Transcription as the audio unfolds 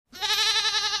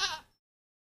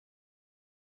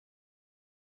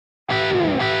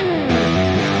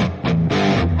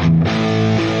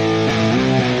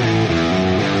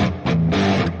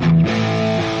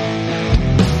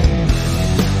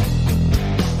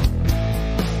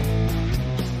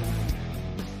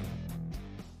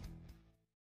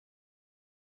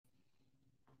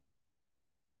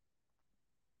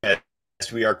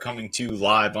We are coming to you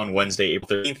live on Wednesday,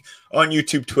 April 13th on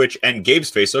YouTube, Twitch, and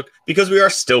Gabe's Facebook because we are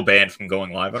still banned from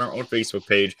going live on our own Facebook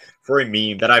page for a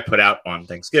meme that I put out on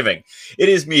Thanksgiving. It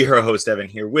is me, her host, Evan,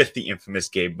 here with the infamous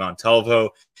Gabe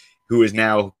Montalvo, who is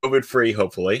now COVID-free,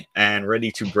 hopefully, and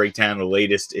ready to break down the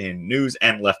latest in news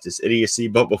and leftist idiocy.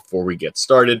 But before we get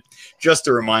started, just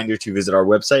a reminder to visit our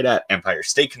website at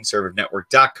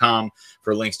EmpireStateConservativeNetwork.com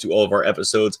for links to all of our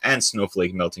episodes and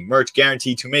snowflake melting merch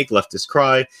guaranteed to make leftists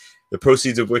cry, the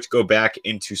proceeds of which go back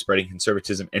into spreading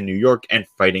conservatism in New York and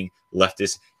fighting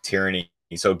leftist tyranny.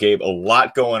 So, Gabe, a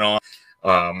lot going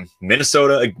on.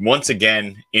 Minnesota, once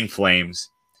again, in flames.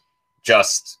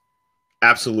 Just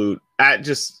absolute. At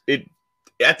this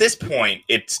point,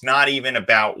 it's not even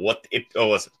about what it.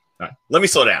 Oh, listen. All right, let me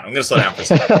slow down. I'm going to slow down for a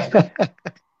second.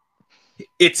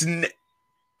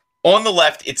 On the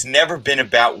left, it's never been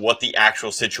about what the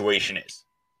actual situation is.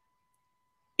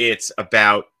 It's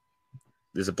about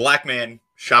there's a black man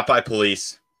shot by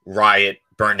police, riot,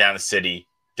 burn down a city,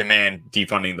 demand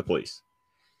defunding the police.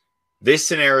 This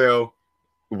scenario,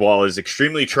 while is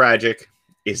extremely tragic,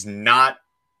 is not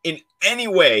in any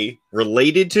way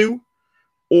related to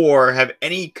or have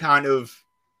any kind of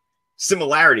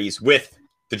similarities with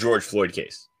the George Floyd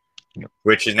case,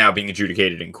 which is now being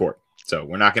adjudicated in court. So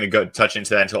we're not going to go touch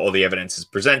into that until all the evidence is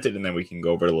presented, and then we can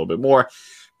go over it a little bit more.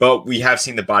 But we have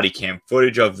seen the body cam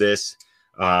footage of this.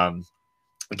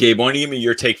 Gabe, why don't you give me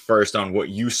your take first on what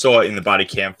you saw in the body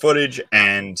cam footage,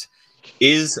 and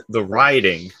is the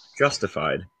rioting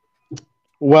justified?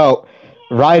 Well,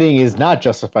 rioting is not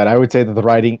justified. I would say that the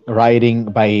rioting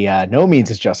by no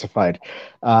means is justified.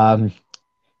 And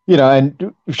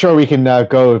sure, we can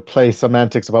go play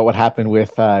semantics about what happened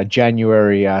with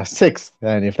January 6th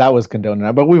and if that was condoned or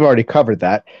not, but we've already covered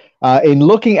that. In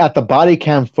looking at the body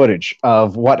cam footage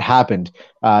of what happened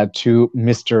to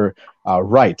Mr.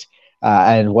 Wright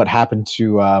and what happened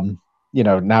to,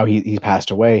 now he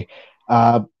passed away,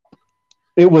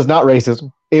 it was not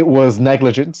racism. It was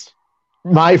negligence.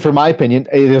 For my opinion,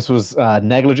 this was a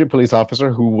negligent police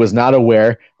officer who was not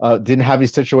aware, didn't have any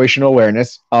situational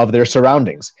awareness of their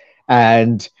surroundings.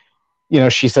 And,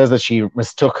 she says that she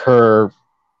mistook her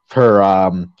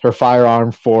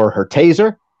firearm for her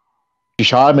taser. She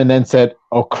shot him and then said,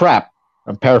 "Oh, crap."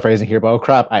 I'm paraphrasing here, but "Oh,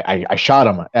 crap, I shot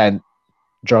him," and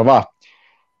drove off.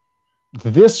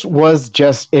 This was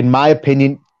just, in my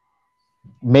opinion,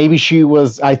 maybe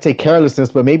I'd say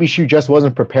carelessness, but maybe she just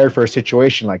wasn't prepared for a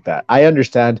situation like that. I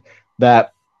understand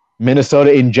that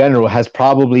Minnesota in general has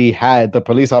probably had, the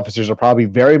police officers are probably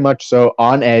very much so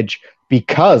on edge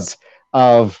because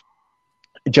of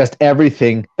just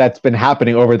everything that's been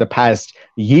happening over the past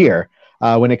year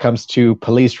when it comes to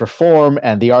police reform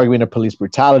and the argument of police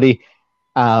brutality.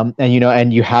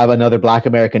 And you have another Black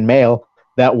American male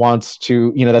that wants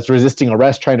to, that's resisting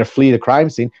arrest, trying to flee the crime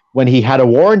scene when he had a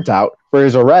warrant out for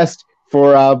his arrest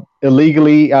for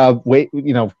illegally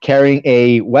carrying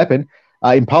a weapon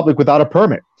in public without a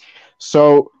permit.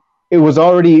 So it was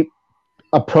already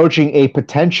approaching a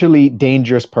potentially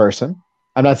dangerous person.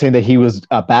 I'm not saying that he was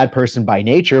a bad person by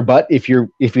nature, but if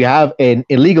you have an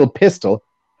illegal pistol,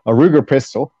 a Ruger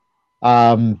pistol,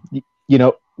 and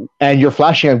you're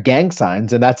flashing up gang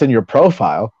signs and that's in your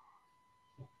profile,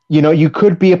 you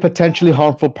could be a potentially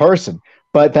harmful person.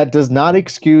 But that does not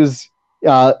excuse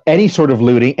any sort of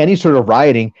looting, any sort of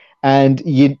rioting. And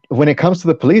when it comes to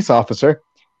the police officer,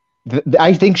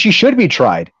 I think she should be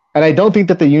tried. And I don't think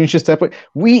that the union should step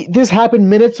away. This happened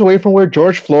minutes away from where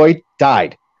George Floyd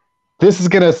died. This is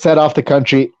going to set off the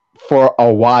country for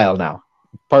a while now,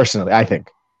 personally, I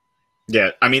think.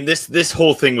 Yeah, I mean, this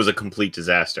whole thing was a complete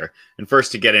disaster. And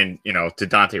first to get in, to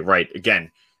Daunte Wright,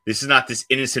 again, this is not this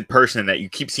innocent person that you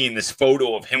keep seeing this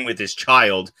photo of him with his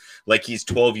child like he's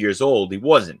 12 years old. He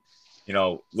wasn't.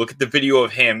 Look at the video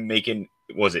of him making,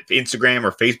 was it Instagram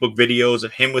or Facebook videos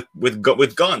of him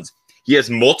with guns. He has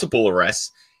multiple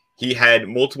arrests. He had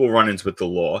multiple run-ins with the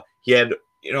law. He had,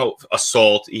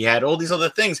 assault. He had all these other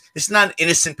things. This is not an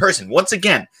innocent person. Once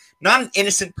again, not an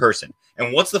innocent person.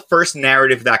 And what's the first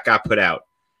narrative that got put out?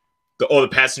 The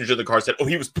passenger of the car said, "Oh,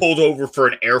 he was pulled over for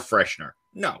an air freshener."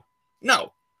 No.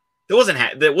 That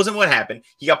wasn't what happened.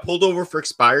 He got pulled over for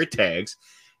expired tags,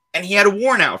 and he had a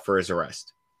warrant out for his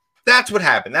arrest. That's what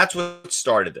happened. That's what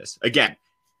started this. Again,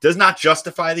 does not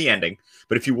justify the ending.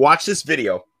 But if you watch this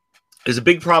video, there's a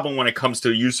big problem when it comes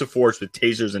to use of force with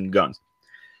tasers and guns.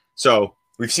 So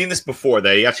we've seen this before.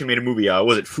 They actually made a movie.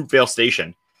 Was it Fruitvale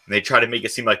Station? And they tried to make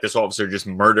it seem like this officer just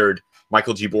murdered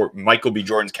Michael B.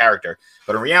 Jordan's character.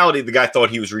 But in reality, the guy thought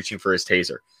he was reaching for his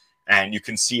taser. And you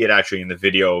can see it actually in the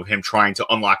video of him trying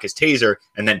to unlock his taser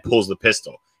and then pulls the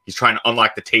pistol. He's trying to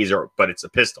unlock the taser, but it's a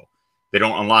pistol. They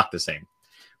don't unlock the same.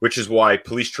 which is why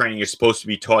police training is supposed to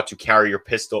be taught to carry your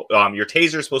pistol. Your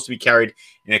taser is supposed to be carried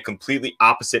in a completely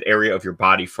opposite area of your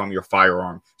body from your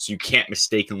firearm, so you can't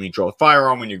mistakenly draw a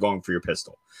firearm when you're going for your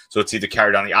pistol. So it's either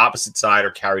carried on the opposite side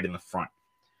or carried in the front.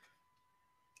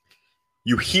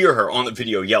 You hear her on the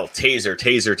video yell, taser,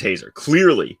 taser, taser.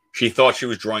 Clearly, she thought she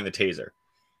was drawing the taser.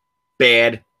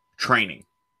 Bad training.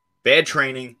 Bad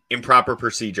training, improper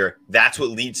procedure. That's what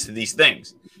leads to these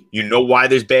things. You know why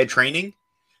there's bad training?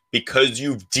 Because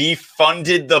you've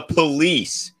defunded the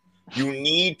police. You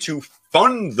need to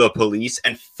fund the police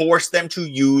and force them to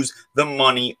use the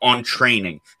money on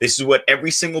training. This is what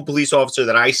every single police officer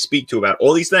that I speak to about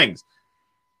all these things,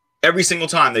 every single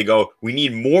time they go, we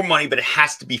need more money, but it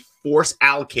has to be force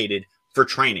allocated for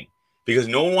training, because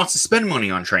no one wants to spend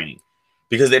money on training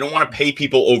because they don't want to pay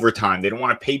people overtime. They don't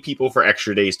want to pay people for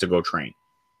extra days to go train.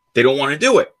 They don't want to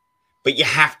do it, but you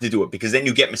have to do it because then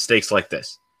you get mistakes like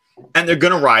this. And they're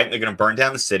going to riot. They're going to burn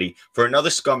down the city for another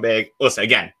scumbag. Listen,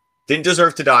 again, didn't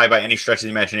deserve to die by any stretch of the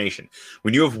imagination.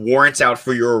 When you have warrants out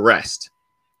for your arrest,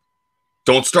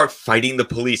 don't start fighting the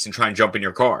police and try and jump in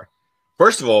your car.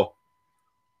 First of all,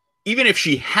 even if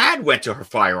she had went to her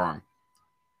firearm,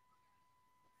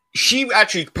 she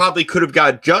actually probably could have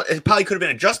been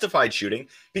a justified shooting,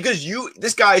 because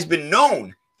this guy has been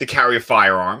known to carry a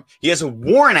firearm. He has a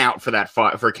warrant out for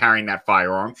for carrying that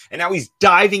firearm, and now he's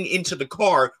diving into the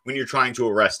car when you're trying to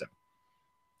arrest him.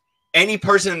 Any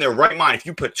person in their right mind, if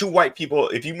you put two white people,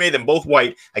 if you made them both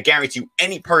white, I guarantee you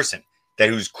any person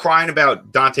who's crying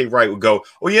about Daunte Wright would go,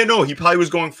 oh yeah, no, he probably was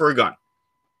going for a gun.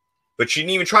 But she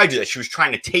didn't even try to do that. She was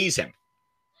trying to tase him.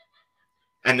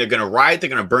 And they're going to riot. They're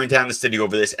going to burn down the city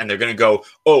over this. And they're going to go,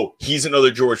 oh, he's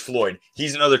another George Floyd.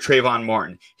 He's another Trayvon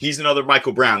Martin. He's another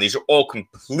Michael Brown. These are all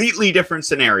completely different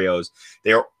scenarios.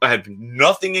 They have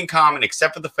nothing in common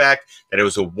except for the fact that it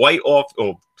was a white officer.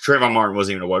 Oh, Trayvon Martin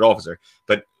wasn't even a white officer.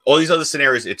 But all these other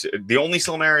scenarios, it's the only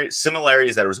similarity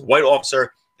is that it was a white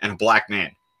officer and a black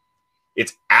man.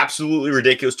 It's absolutely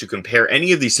ridiculous to compare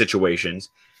any of these situations.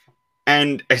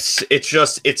 And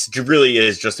it really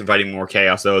is just inviting more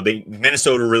chaos, though.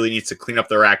 Minnesota really needs to clean up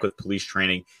their act with police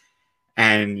training.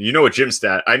 And you know what Jim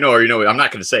Stat, I'm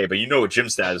not going to say it, but you know what Jim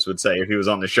Status would say if he was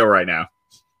on the show right now.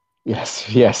 Yes.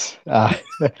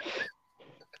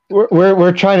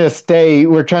 We're trying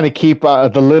to keep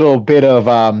the little bit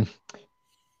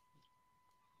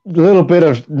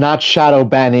of not shadow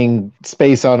banning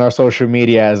space on our social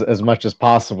media as much as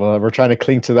possible. We're trying to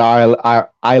cling to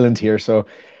our island here, so.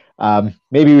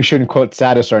 Maybe we shouldn't quote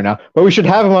Status right now, but we should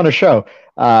have him on a show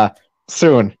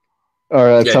soon or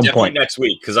at some point next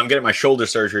week, because I'm getting my shoulder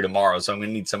surgery tomorrow, so I'm going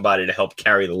to need somebody to help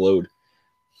carry the load.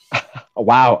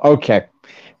 Wow. Okay.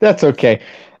 That's okay.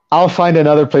 I'll find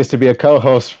another place to be a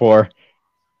co-host for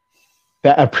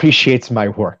that appreciates my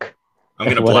work.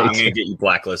 I'm going to get you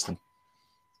blacklisted.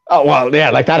 Oh, well, yeah,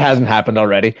 like that hasn't happened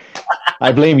already.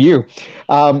 I blame you.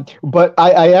 But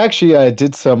I actually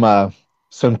did some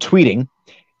tweeting.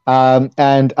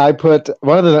 And I put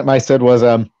one of them I said was,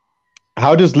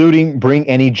 how does looting bring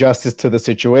any justice to the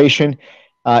situation?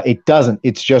 It doesn't.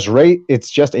 It's just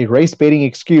a race baiting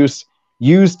excuse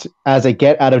used as a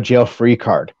get out of jail free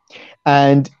card.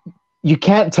 And you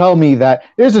can't tell me that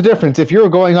there's a difference. If you're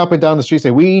going up and down the street,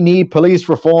 say we need police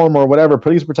reform or whatever,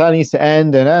 police brutality needs to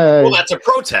end. And well, that's a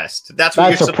protest. That's what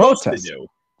you're supposed to do.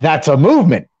 That's a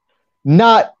movement.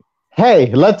 Not,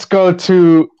 hey, let's go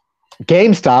to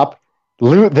GameStop.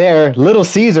 Loot there, Little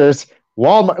Caesars,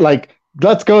 Walmart. Like,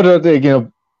 let's go to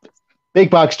the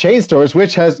big box chain stores,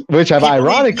 which have people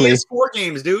ironically PS4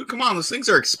 games, dude. Come on, those things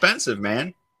are expensive,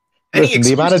 man. Any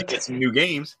excuse to get some new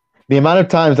games. The amount of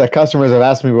times that customers have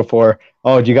asked me before,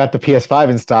 "Oh, you got the PS5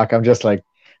 in stock?" I'm just like,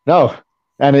 no,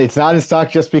 and it's not in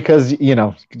stock just because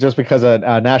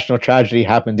a national tragedy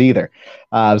happened either.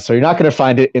 So you're not going to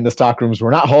find it in the stock rooms.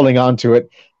 We're not holding on to it.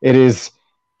 It is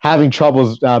having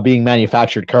troubles being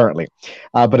manufactured currently.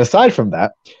 But aside from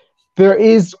that, there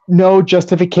is no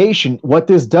justification. What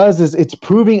this does is it's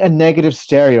proving a negative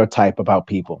stereotype about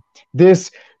people.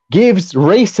 This gives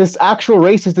actual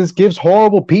racists, this gives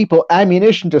horrible people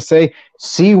ammunition to say,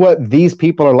 see what these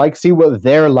people are like, see what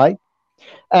they're like.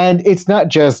 And it's not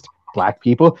just black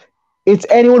people. It's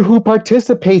anyone who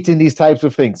participates in these types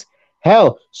of things.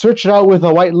 Hell, search it out with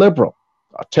a white liberal,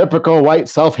 a typical white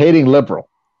self-hating liberal.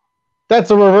 That's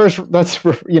a reverse. That's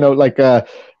like a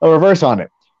reverse on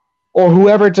it, or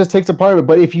whoever just takes a part of it.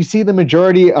 But if you see the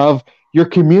majority of your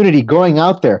community going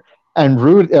out there and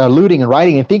looting and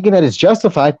rioting and thinking that it's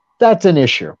justified, that's an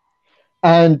issue,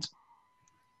 and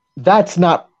that's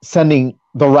not sending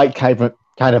the right kind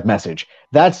of message.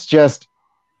 That's just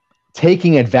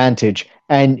taking advantage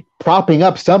and propping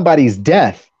up somebody's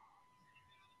death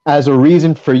as a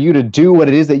reason for you to do what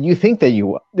it is that you think that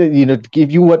to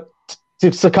give you what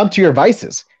to succumb to your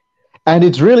vices. And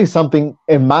it's really something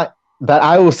that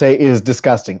I will say is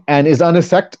disgusting and is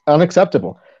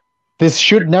unacceptable. This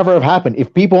should never have happened.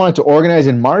 If people wanted to organize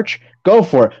in March, go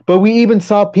for it. But we even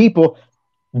saw people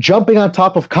jumping on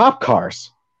top of cop cars.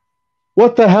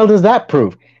 What the hell does that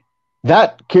prove?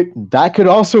 That could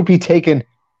also be taken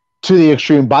to the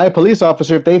extreme by a police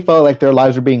officer if they felt like their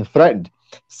lives were being threatened.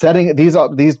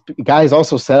 These guys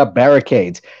also set up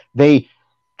barricades. They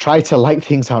try to light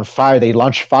things on fire. They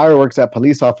launch fireworks at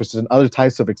police officers and other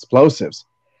types of explosives.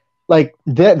 Like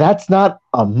that's not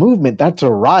a movement. That's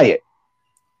a riot.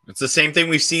 It's the same thing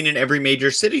we've seen in every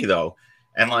major city, though.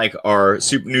 And like our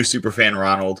new super fan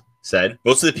Ronald said,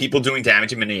 most of the people doing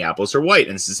damage in Minneapolis are white.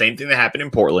 And it's the same thing that happened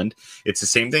in Portland. It's the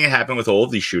same thing that happened with all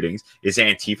of these shootings is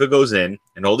Antifa goes in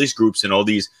and all these groups and all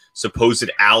these supposed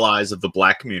allies of the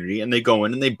black community, and they go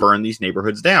in and they burn these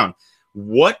neighborhoods down.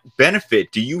 What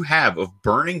benefit do you have of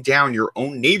burning down your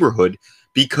own neighborhood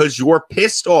because you're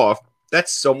pissed off that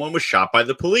someone was shot by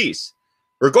the police?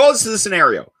 Regardless of the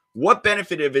scenario, what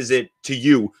benefit is it to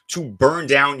you to burn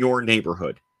down your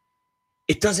neighborhood?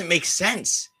 It doesn't make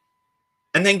sense.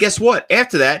 And then guess what?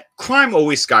 After that, crime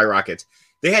always skyrockets.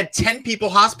 They had 10 people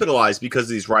hospitalized because of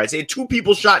these riots. They had 2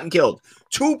 people shot and killed.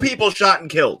 2 people shot and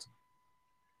killed.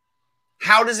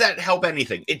 How does that help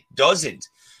anything? It doesn't.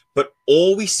 But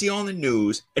all we see on the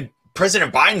news, and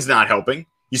President Biden's not helping.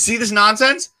 You see this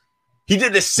nonsense? He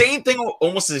did the same thing,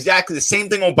 almost exactly the same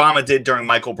thing Obama did during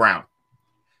Michael Brown.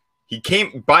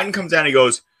 Biden comes down and he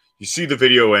goes, you see the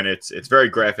video and it's very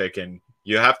graphic and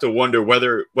you have to wonder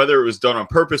whether it was done on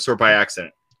purpose or by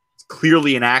accident. It's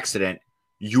clearly an accident,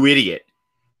 you idiot.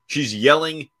 She's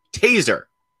yelling taser,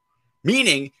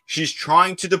 meaning she's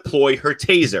trying to deploy her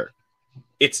taser.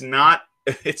 Listen,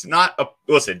 it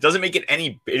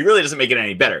really doesn't make it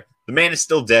any better. The man is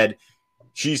still dead.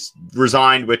 She's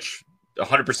resigned, which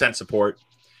 100% support.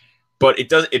 But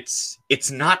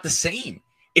it's not the same.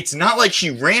 It's not like she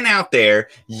ran out there,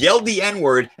 yelled the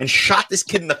N-word, and shot this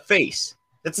kid in the face.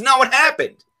 That's not what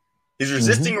happened. He's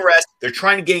resisting arrest. They're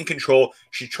trying to gain control.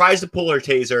 She tries to pull her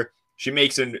taser. She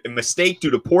makes a mistake due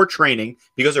to poor training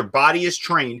because her body is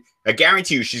trained. I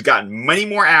guarantee you she's gotten many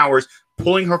more hours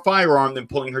pulling her firearm than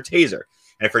pulling her taser.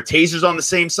 And if her taser's on the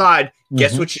same side,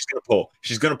 guess what she's going to pull?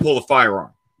 She's going to pull the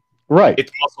firearm. Right.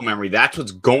 It's muscle memory. That's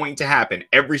what's going to happen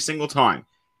every single time.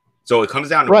 So it comes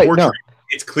down to poor training.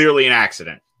 It's clearly an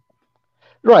accident.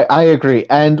 Right, I agree.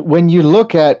 And when you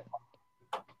look at,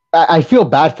 I feel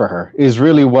bad for her is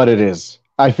really what it is.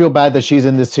 I feel bad that she's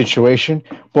in this situation.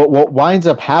 But what winds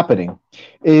up happening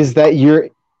is that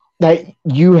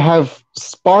you have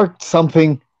sparked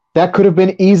something that could have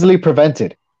been easily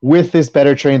prevented with this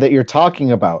better training that you're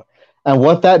talking about. And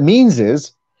what that means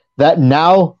is that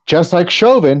now, just like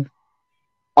Chauvin,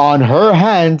 on her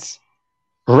hands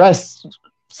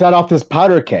set off this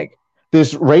powder keg,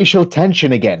 this racial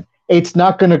tension again. It's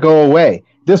not going to go away.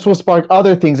 This will spark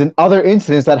other things and other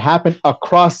incidents that happen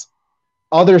across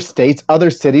other states, other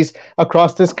cities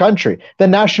across this country. The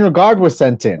National Guard was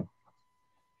sent in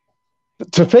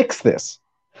to fix this.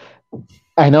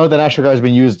 I know the National Guard has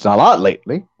been used a lot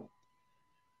lately,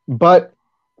 but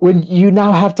when you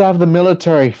now have to have the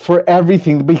military for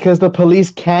everything because the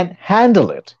police can't handle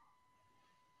it.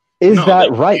 Is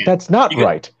that right? That's not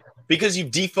right. Because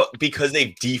they've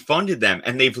defunded them,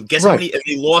 and they've how many? And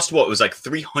they lost what? It was like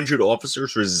 300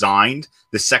 officers resigned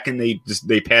the second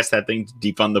they passed that thing to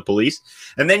defund the police.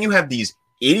 And then you have these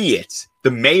idiots,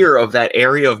 the mayor of that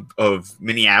area of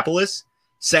Minneapolis,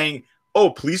 saying, "Oh,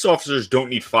 police officers don't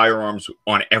need firearms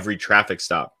on every traffic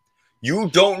stop." You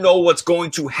don't know what's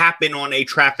going to happen on a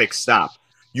traffic stop.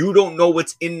 You don't know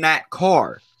what's in that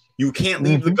car. You can't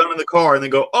leave the gun in the car and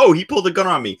then go, oh, he pulled a gun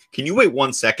on me. Can you wait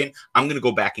 1 second? I'm going to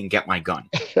go back and get my gun.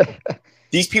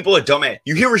 These people are dumb.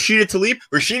 You hear Rashida Tlaib?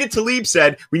 Rashida Tlaib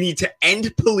said we need to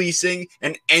end policing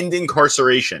and end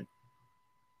incarceration.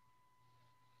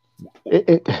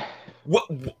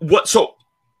 What? So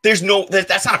there's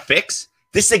that's not a fix.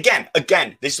 This again,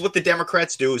 this is what the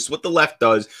Democrats do. This is what the left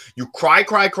does. You cry,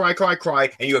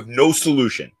 and you have no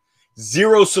solution.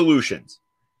 Zero solutions.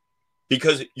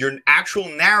 Because your actual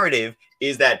narrative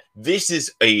is that this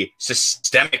is a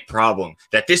systemic problem,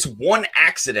 that this one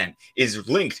accident is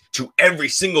linked to every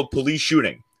single police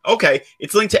shooting. Okay,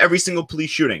 it's linked to every single police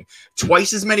shooting.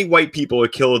 Twice as many white people are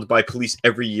killed by police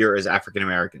every year as African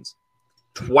Americans.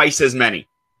 Twice as many.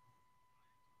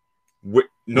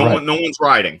 No one's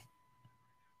riding.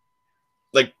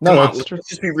 Like, No, come on, that's true. let's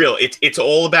just be real. It's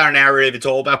all about narrative. It's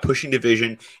all about pushing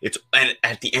division. And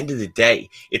at the end of the day,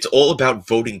 it's all about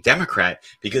voting Democrat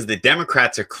because the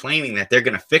Democrats are claiming that they're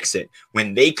going to fix it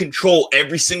when they control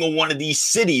every single one of these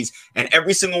cities and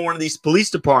every single one of these police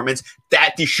departments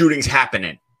that these shootings happen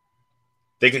in.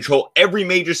 They control every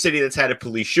major city that's had a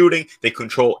police shooting. They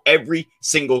control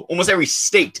almost every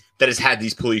state that has had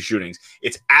these police shootings.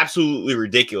 It's absolutely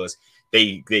ridiculous.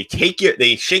 They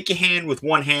shake your hand with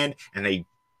one hand and they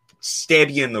stab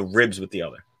you in the ribs with the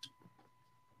other.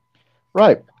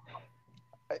 Right.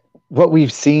 What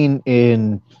we've seen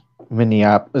in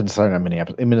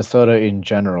in Minnesota in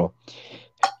general.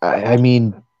 I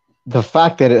mean, the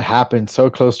fact that it happened so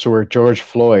close to where George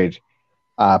Floyd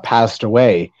passed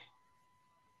away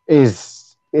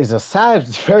is a sad,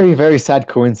 very, very sad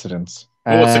coincidence.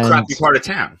 Well, it's a crappy part of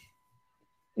town.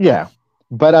 Yeah,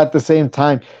 but at the same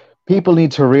time, people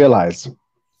need to realize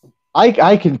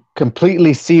I can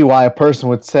completely see why a person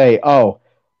would say, oh,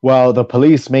 well, the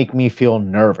police make me feel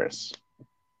nervous.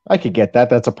 I could get that.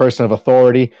 That's a person of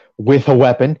authority with a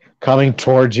weapon coming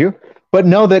towards you. But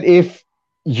know that if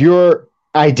you're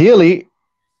a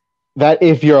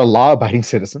law-abiding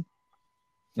citizen,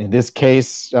 in this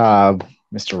case,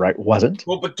 Mr. Wright wasn't.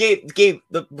 Well, but Gabe,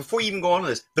 before you even go on to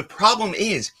this, the problem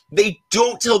is they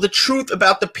don't tell the truth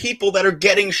about the people that are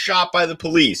getting shot by the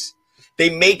police. They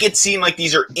make it seem like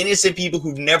these are innocent people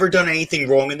who've never done anything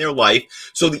wrong in their life.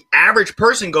 So the average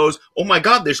person goes, "Oh my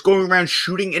God, they're going around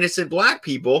shooting innocent black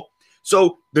people."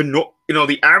 So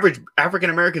the average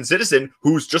African American citizen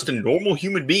who's just a normal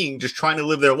human being just trying to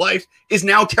live their life is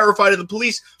now terrified of the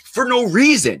police for no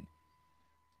reason.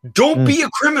 Don't be a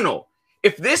criminal.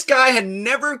 If this guy had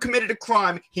never committed a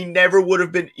crime, he never would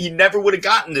have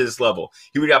gotten to this level.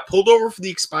 He would have got pulled over for the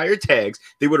expired tags.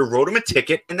 They would have wrote him a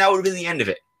ticket, and that would have been the end of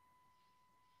it.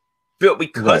 But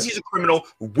because he's a criminal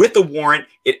with a warrant,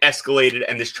 it escalated,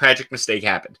 and this tragic mistake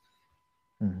happened.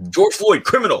 Mm-hmm. George Floyd,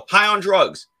 criminal, high on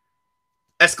drugs,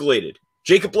 escalated.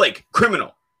 Jacob Blake,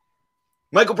 criminal.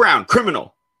 Michael Brown,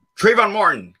 criminal. Trayvon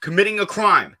Martin, committing a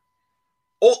crime.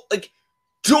 Oh,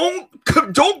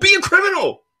 don't be a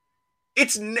criminal.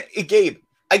 Gabe,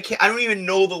 I don't even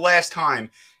know the last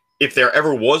time, if there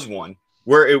ever was one,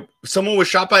 where someone was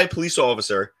shot by a police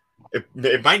officer.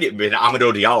 It might have been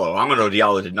Amadou Diallo. Amadou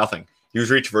Diallo did nothing. He was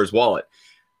reaching for his wallet.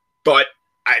 But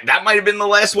that might have been the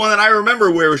last one that I remember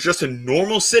where it was just a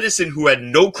normal citizen who had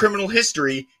no criminal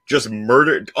history, just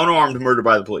unarmed murdered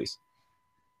by the police.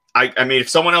 I mean, if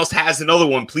someone else has another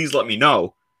one, please let me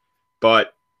know.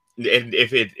 But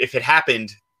if it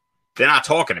happened, they're not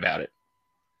talking about it.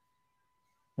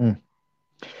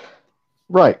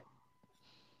 Right.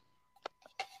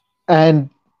 And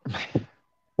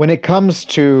when it comes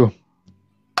to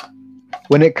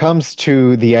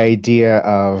the idea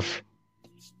of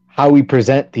how we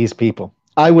present these people,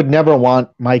 I would never want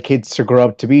my kids to grow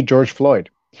up to be George Floyd.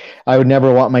 I would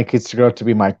never want my kids to grow up to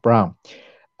be Mike Brown.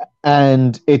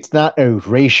 And it's not a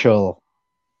racial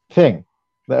thing,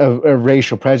 a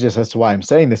racial prejudice as to why I'm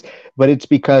saying this, but it's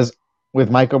because with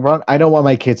Michael Brown, I don't want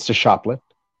my kids to shoplift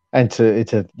and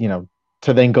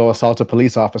to then go assault a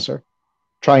police officer,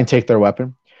 try and take their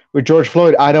weapon. With George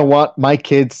Floyd, I don't want my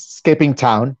kids skipping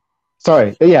town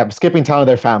with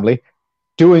their family,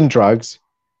 doing drugs,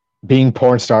 being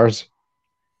porn stars,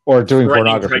 or doing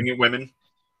pornography.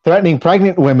 Threatening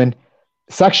pregnant women,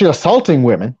 sexually assaulting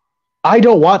women. I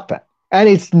don't want that. And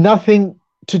it's nothing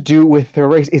to do with their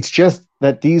race. It's just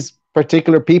that these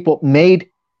particular people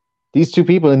these two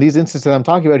people in these instances I'm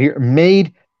talking about here,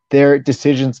 made their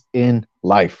decisions in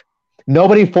life.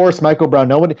 Nobody forced Michael Brown.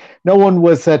 No one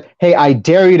was said, "Hey, I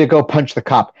dare you to go punch the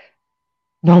cop."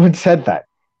 No one said that.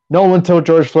 No one told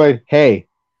George Floyd, "Hey,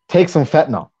 take some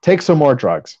fentanyl, take some more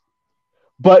drugs."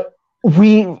 But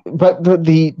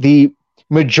the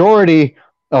majority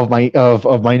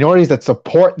of minorities that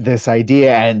support this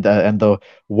idea and the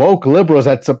woke liberals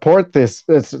that support these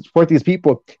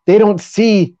people, they don't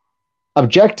see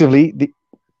objectively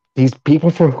these people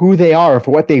for who they are,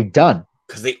 for what they've done.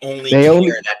 Because they only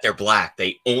care that they're black.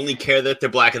 They only care that they're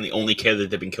black, and they only care that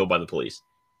they've been killed by the police.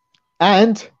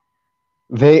 And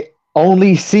they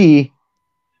only see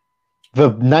the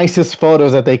nicest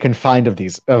photos that they can find of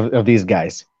these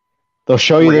guys. They'll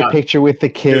show you their picture with the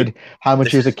kid, dude, how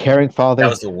much he was a caring father. That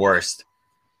was the worst.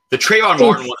 The Trayvon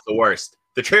Martin was the worst.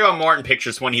 The Trayvon Martin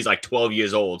pictures when he's like 12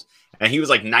 years old, and he was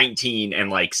like 19 and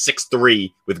like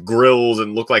 6'3" with grills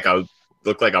and looked like a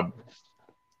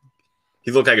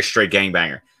straight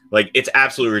gangbanger. Like, it's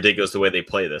absolutely ridiculous the way they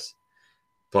play this.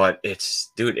 But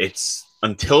it's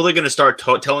until they're going to start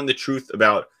telling the truth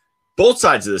about both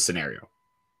sides of the scenario,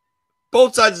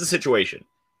 both sides of the situation.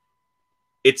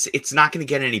 it's not going to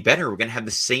get any better. We're going to have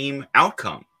the same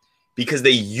outcome because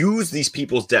they use these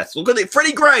people's deaths. Look at it.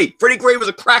 Freddie Gray. Freddie Gray was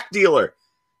a crack dealer.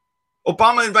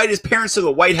 Obama invited his parents to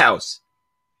the White House.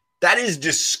 That is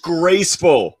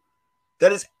disgraceful.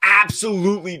 That is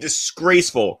absolutely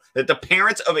disgraceful that the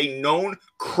parents of a known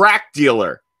crack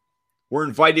dealer were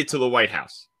invited to the White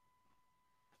House.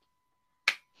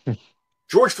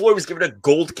 George Floyd was given a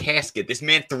gold casket. This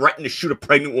man threatened to shoot a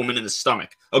pregnant woman in the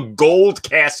stomach. A gold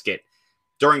casket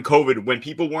during COVID when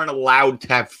people weren't allowed to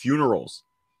have funerals.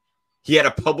 He had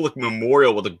a public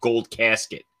memorial with a gold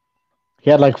casket. He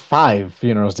had like 5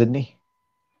 funerals, didn't he?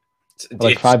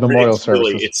 Like 5 memorial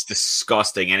services. It's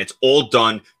disgusting, and it's all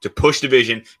done to push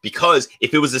division, because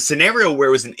if it was a scenario where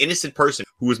it was an innocent person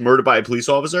who was murdered by a police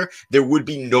officer, there would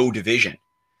be no division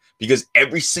because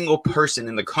every single person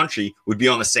in the country would be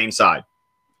on the same side.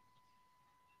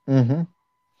 Mm-hmm.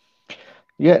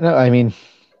 Yeah, no, I mean,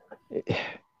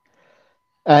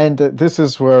 and this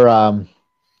is where, what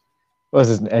was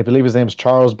his name? I believe his name is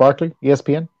Charles Barkley,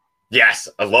 ESPN. Yes,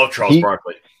 I love Charles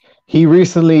Barkley. He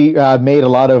recently made a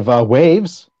lot of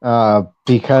waves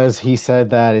because he said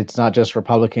that it's not just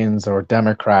Republicans or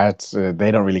Democrats.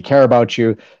 They don't really care about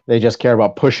you. They just care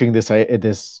about pushing this.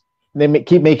 They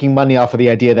keep making money off of the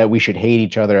idea that we should hate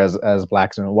each other as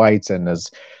blacks and whites, and as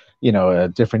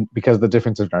different because of the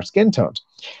difference in our skin tones.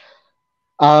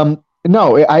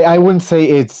 No, I wouldn't say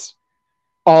it's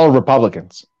all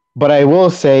Republicans, but I will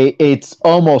say it's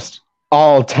almost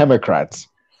all Democrats.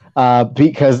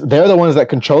 Because they're the ones that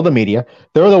control the media.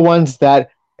 They're the ones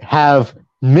that have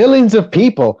millions of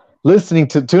people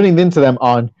tuning into them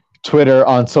on Twitter,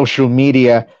 on social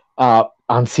media, on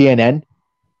CNN.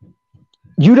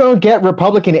 You don't get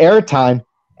Republican airtime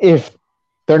if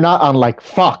they're not on like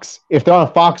Fox. If they're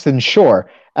on Fox, then sure.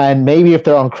 And maybe if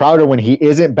they're on Crowder when he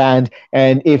isn't banned,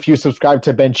 and if you subscribe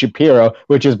to Ben Shapiro,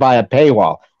 which is by a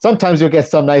paywall. Sometimes you'll get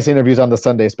some nice interviews on the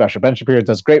Sunday special. Ben Shapiro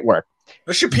does great work.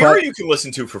 But Shapiro you can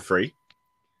listen to for free.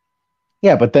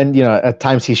 Yeah, but then, at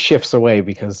times he shifts away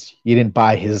because you didn't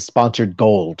buy his sponsored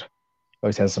gold.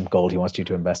 Always has some gold he wants you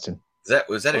to invest in.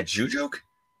 Was that a Jew joke?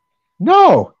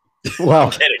 No. Well,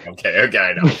 I'm kidding. Okay,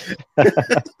 I know.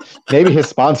 Maybe his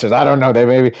sponsors. I don't know.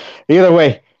 Either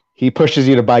way, he pushes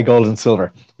you to buy gold and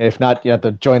silver. And if not, you have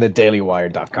to join the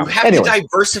dailywire.com. You have to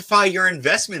diversify your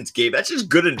investments, Gabe. That's just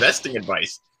good investing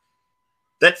advice.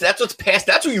 That's what's passed.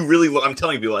 That's what you really. I'm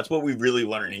telling people. That's what we really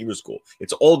learn in Hebrew school.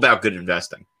 It's all about good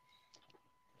investing.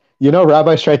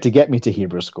 Rabbis tried to get me to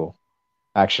Hebrew school.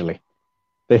 Actually,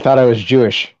 they thought I was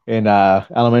Jewish in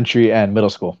elementary and middle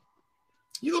school.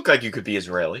 You look like you could be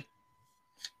Israeli.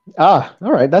 Ah,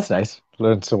 all right, that's nice.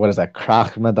 So what is that?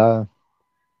 Krach Maga?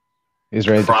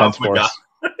 Israeli Defense Force.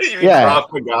 Yeah.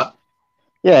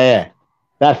 Yeah,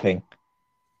 that thing.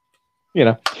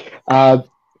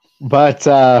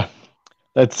 But.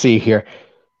 Let's see here.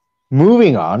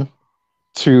 Moving on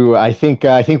to, I think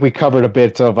we covered a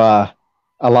bit of a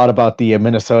lot about the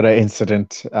Minnesota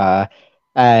incident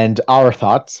and our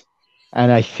thoughts.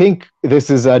 And I think this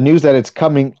is news that it's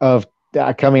coming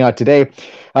out today.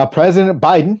 President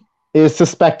Biden is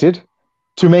suspected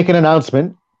to make an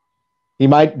announcement. He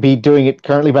might be doing it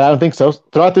currently, but I don't think so.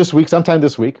 Throughout this week, sometime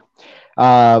this week,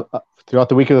 throughout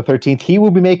the week of the 13th, he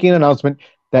will be making an announcement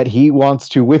that he wants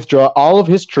to withdraw all of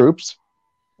his troops,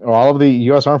 or all of the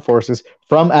U.S. Armed Forces,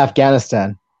 from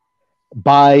Afghanistan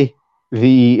by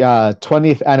the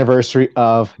 20th anniversary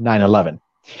of 9/11.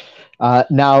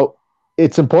 Now,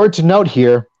 it's important to note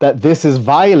here that this is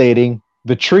violating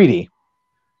the treaty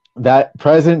that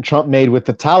President Trump made with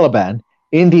the Taliban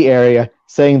in the area,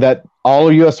 saying that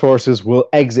all U.S. forces will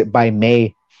exit by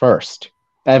May 1st.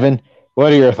 Evan,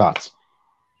 what are your thoughts?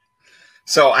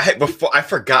 So I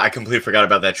completely forgot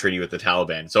about that treaty with the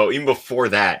Taliban. So even before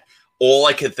that, all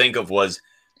I could think of was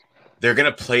they're going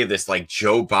to play this like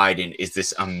Joe Biden is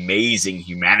this amazing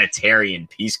humanitarian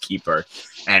peacekeeper.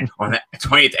 And on the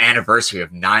 20th anniversary of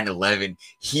 9/11,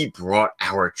 he brought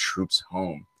our troops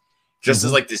home. Just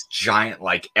as like this giant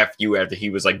like FU after he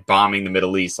was like bombing the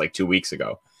Middle East like 2 weeks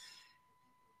ago.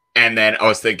 And then I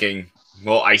was thinking,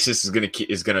 well, ISIS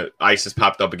ISIS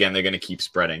popped up again. They're going to keep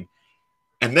spreading.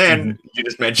 And then you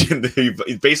just mentioned that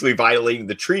he's basically violating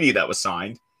the treaty that was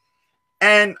signed.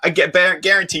 And I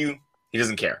guarantee you, he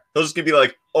doesn't care. He'll just gonna be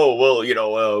like, "Oh well,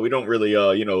 we don't really,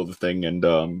 the thing, and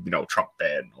Trump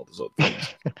bad and all those other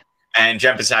things." And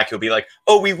Jen Psaki will be like,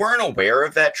 "Oh, we weren't aware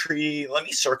of that treaty. Let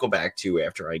me circle back to you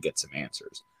after I get some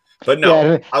answers." But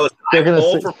no, I'm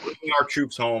all for bringing our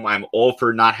troops home. I'm all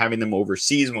for not having them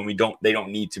overseas when they don't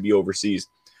need to be overseas.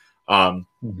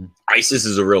 ISIS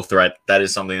is a real threat. That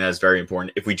is something that is very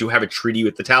important. If we do have a treaty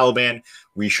with the Taliban,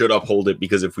 we should uphold it,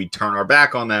 because if we turn our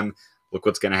back on them, look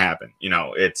what's going to happen. You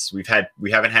know,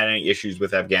 we haven't had any issues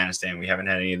with Afghanistan. We haven't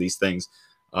had any of these things.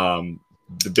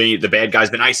 The bad guy's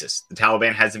been ISIS. The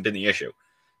Taliban hasn't been the issue.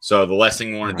 So the last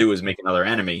thing we want to do is make another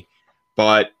enemy.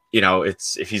 But, you know,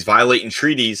 if he's violating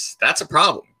treaties, that's a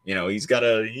problem. You know,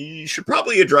 he should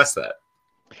probably address that.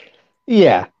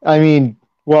 Yeah. I mean,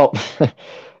 well,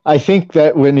 I think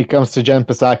that when it comes to Jen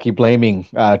Psaki blaming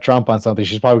Trump on something,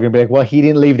 she's probably going to be like, well, he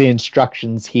didn't leave the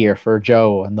instructions here for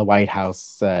Joe on the White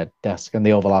House desk and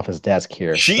the Oval Office desk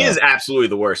here. She is absolutely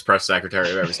the worst press secretary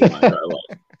I've ever seen in my entire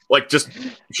life. Like,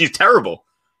 she's terrible.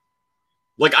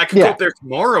 Like, I could go up there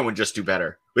tomorrow and just do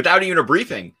better without even a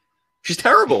briefing. She's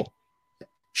terrible.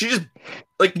 She just,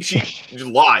 she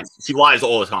lies. She lies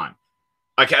all the time.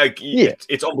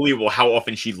 It's unbelievable how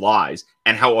often she lies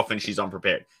and how often she's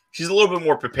unprepared. She's a little bit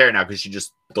more prepared now because she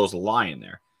just throws a lie in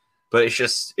there. But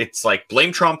it's like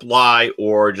blame Trump, lie,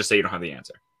 or just say you don't have the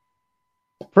answer.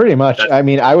 Pretty much. I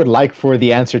mean, I would like for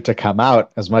the answer to come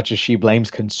out as much as she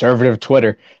blames conservative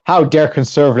Twitter. How dare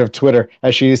conservative Twitter,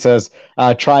 as she says,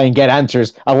 try and get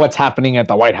answers of what's happening at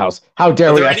the White House? How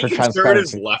dare we ask for transparency? Are there any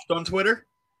conservatives left on Twitter?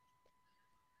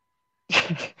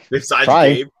 Besides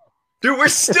Gabe? Dude, we're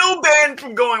still banned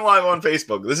from going live on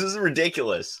Facebook. This is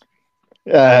ridiculous.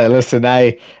 Listen,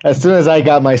 as soon as I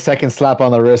got my second slap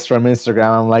on the wrist from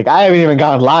Instagram, I'm like, I haven't even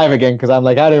gone live again because I'm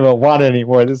like, I don't even want it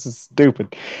anymore. This is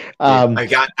stupid. I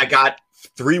got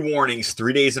 3 warnings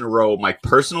 3 days in a row, my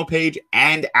personal page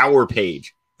and our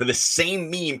page, for the same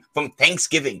meme from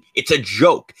Thanksgiving. It's a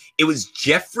joke. It was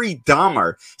Jeffrey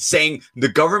Dahmer saying the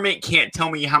government can't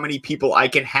tell me how many people I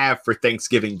can have for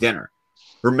Thanksgiving dinner.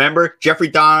 Remember, Jeffrey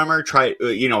Dahmer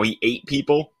he ate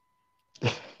people.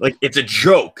 Like, it's a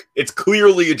joke. It's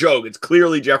clearly a joke. It's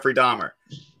clearly Jeffrey Dahmer.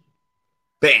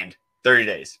 Banned 30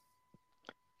 days.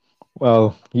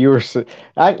 Well, you could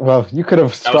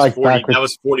have struck back. That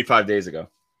was 45 days ago.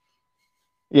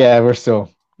 Yeah, we're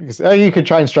still. You could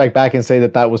try and strike back and say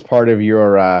that was part of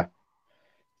your.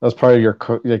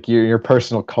 Your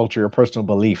personal culture, your personal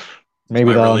belief. Maybe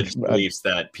my religious beliefs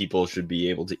that people should be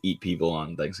able to eat people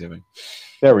on Thanksgiving.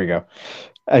 There we go.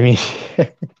 I mean,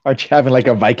 aren't you having like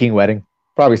a Viking wedding?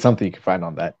 Probably something you can find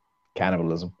on that.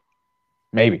 Cannibalism.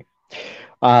 Maybe.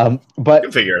 But I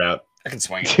can figure it out. I can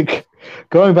swing it.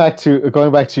 Going back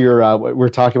to your what we're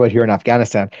talking about here in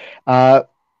Afghanistan.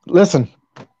 Listen,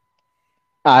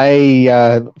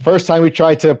 first time we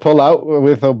tried to pull out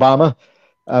with Obama,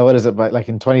 what is it? But like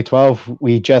in 2012,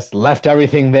 we just left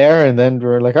everything there, and then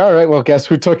we're like, all right, well, guess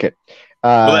who took it?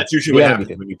 Well, that's usually what happens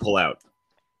when you pull out.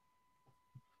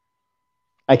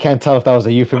 I can't tell if that was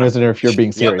a euphemism or if you're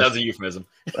being serious. Yeah, that was a euphemism.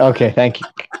 Okay, thank you.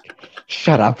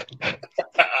 Shut up.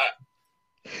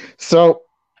 So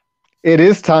it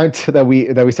is time that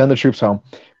we send the troops home,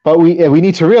 but we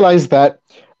need to realize that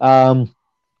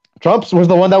Trump was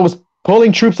the one that was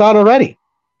pulling troops out already.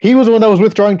 He was the one that was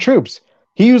withdrawing troops.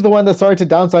 He was the one that started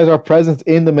to downsize our presence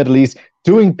in the Middle East,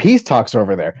 doing peace talks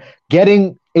over there,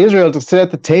 getting Israel to sit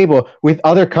at the table with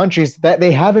other countries that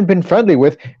they haven't been friendly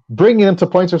with, bringing them to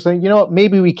points of saying, you know what,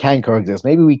 maybe we can coexist.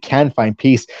 Maybe we can find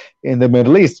peace in the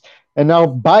Middle East. And now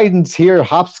Biden's here,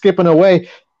 skipping away,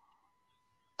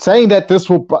 saying that this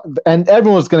will, and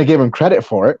everyone's going to give him credit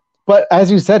for it. But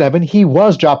as you said, Evan, he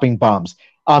was dropping bombs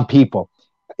on people.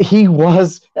 He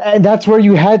was, and that's where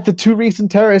you had the 2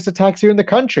 recent terrorist attacks here in the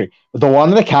country. The one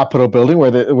in the Capitol building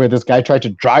where this guy tried to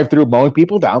drive through mowing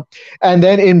people down. And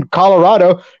then in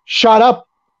Colorado,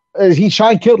 he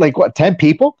shot and killed 10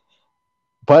 people?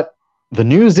 But the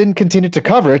news didn't continue to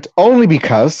cover it only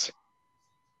because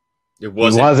he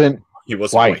wasn't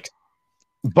white.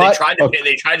 But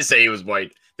they tried to say he was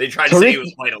white. They tried to say he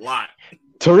was white a lot.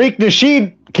 Tariq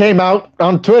Nasheed came out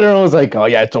on Twitter and was like, oh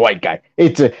yeah, it's a white guy.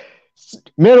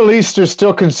 Middle East are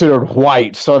still considered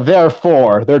white, so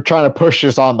therefore they're trying to push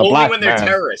this on the black man. Only when they're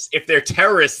terrorists. If they're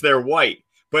terrorists, they're white.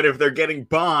 But if they're getting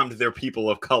bombed, they're people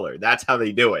of color. That's how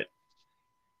they do it.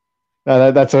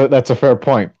 That's a fair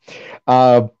point.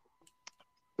 So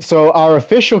our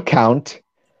official count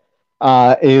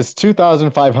is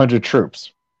 2,500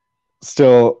 troops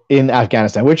still in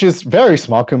Afghanistan, which is very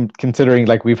small considering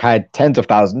we've had tens of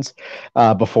thousands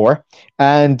before.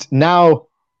 And now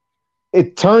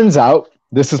it turns out,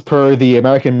 this is per the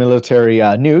American military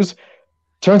news,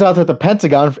 turns out that the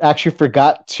Pentagon actually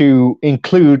forgot to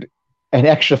include an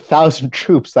extra 1,000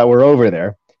 troops that were over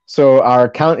there. So our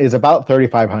count is about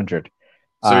 3,500.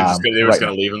 So they were just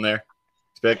going to leave them there?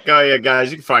 It's like, oh yeah,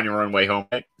 guys, you can find your own way home.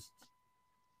 Right?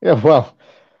 Yeah, well,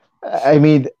 I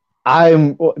mean,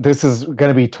 this is going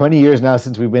to be 20 years now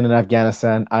since we've been in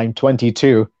Afghanistan. I'm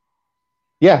 22.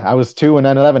 Yeah, I was 2 when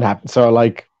 9/11 happened. So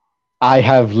I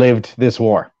have lived this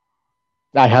war.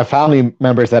 I have family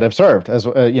members that have served as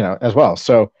well.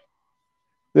 So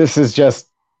this is just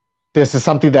this is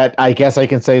something that I guess I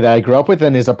can say that I grew up with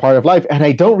and is a part of life. And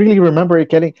I don't really remember it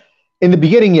getting in the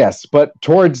beginning, yes, but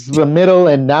towards the middle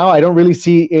and now I don't really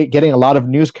see it getting a lot of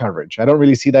news coverage. I don't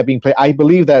really see that being played. I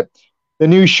believe that the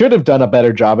news should have done a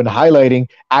better job in highlighting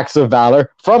acts of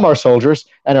valor from our soldiers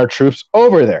and our troops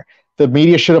over there. The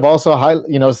media should have also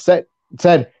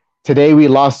said today we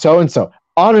lost so and so.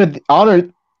 Honor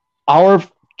our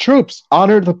troops,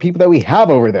 honor the people that we have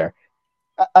over there.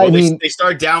 They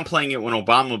started downplaying it when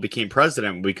Obama became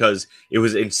president because it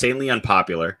was insanely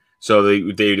unpopular. So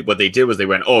what they did was they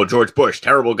went, "Oh, George Bush,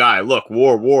 terrible guy. Look,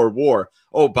 war, war, war.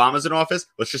 Oh, Obama's in office.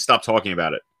 Let's just stop talking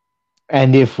about it."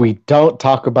 And if we don't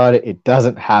talk about it, it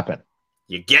doesn't happen.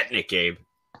 You're getting it, Gabe.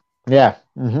 Yeah.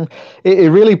 Mm-hmm.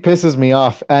 It really pisses me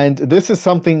off. And this is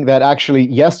something that actually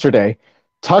yesterday,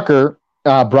 Tucker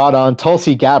brought on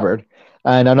Tulsi Gabbard.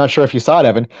 And I'm not sure if you saw it,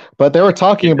 Evan, but they were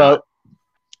talking about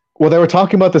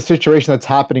the situation that's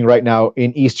happening right now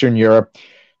in Eastern Europe.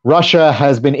 Russia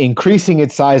has been increasing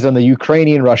its size on the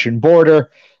Ukrainian-Russian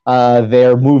border.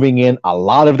 They're moving in a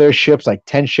lot of their ships, like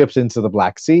 10 ships into the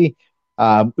Black Sea,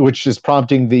 which is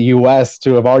prompting the U.S.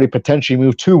 to have already potentially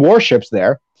moved 2 warships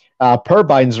there. Per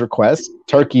Biden's request,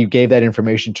 Turkey gave that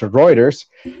information to Reuters.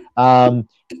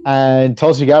 And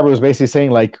Tulsi Gabbard was basically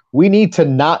saying, like, we need to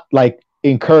not, like,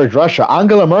 encourage Russia.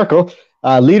 Angela Merkel,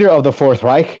 leader of the Fourth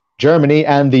Reich, Germany,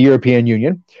 and the European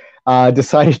Union,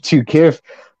 decided to give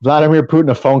Vladimir Putin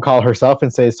a phone call herself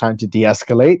and say it's time to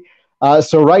de-escalate.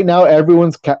 So right now,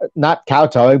 everyone's not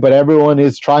kowtowing, but everyone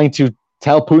is trying to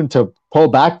tell Putin to pull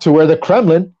back to where the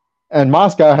Kremlin and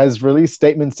Moscow has released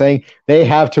statements saying they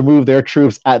have to move their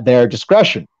troops at their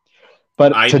discretion. But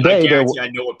today, I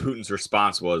know what Putin's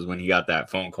response was when he got that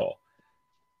phone call.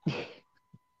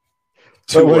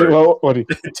 Two words.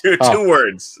 Two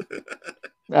words.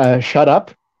 Shut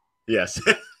up. Yes.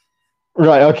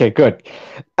 Right. Okay, good.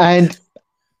 And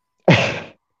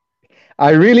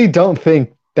I really don't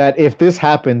think that if this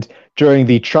happened during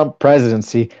the Trump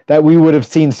presidency, that we would have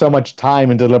seen so much time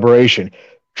and deliberation.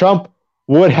 Trump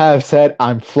would have said,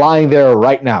 I'm flying there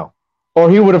right now. Or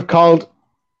he would have called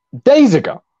days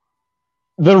ago.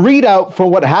 The readout for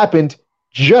what happened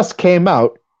just came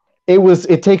out.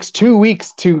 It takes 2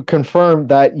 weeks to confirm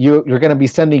that you're going to be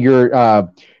sending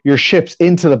your ships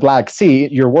into the Black Sea,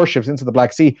 your warships into the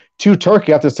Black Sea to Turkey.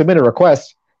 You have to submit a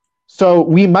request. So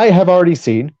we might have already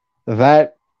seen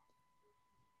that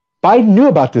Biden knew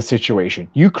about this situation.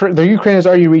 The Ukraine has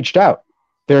already reached out.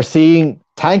 They're seeing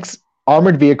tanks,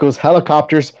 armored vehicles,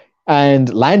 helicopters,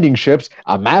 and landing ships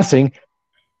amassing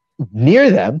near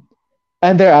them,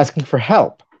 and they're asking for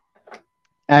help.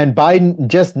 And Biden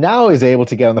just now is able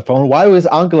to get on the phone. Why was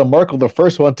Angela Merkel the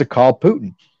first one to call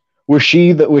Putin? Was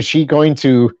she the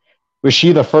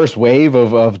first wave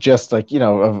of just like,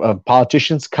 of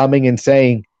politicians coming and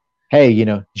saying, hey,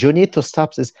 you need to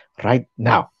stop this right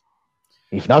now.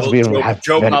 If not,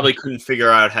 Joe probably couldn't figure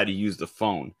out how to use the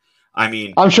phone. I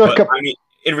mean, I'm sure.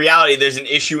 In reality, there's an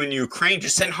issue in Ukraine.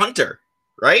 Just send Hunter,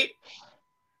 right?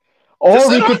 Or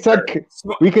we could send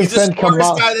He's the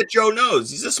smartest guy that Joe knows.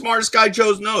 He's the smartest guy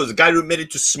Joe knows. The guy who admitted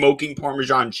to smoking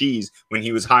Parmesan cheese when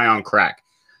he was high on crack.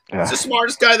 He's the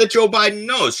smartest guy that Joe Biden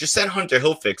knows. Just send Hunter.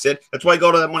 He'll fix it. That's why I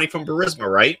got all that money from Burisma,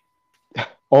 right?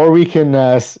 Or we can,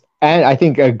 and I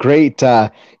think a great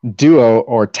duo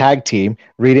or tag team,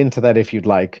 read into that if you'd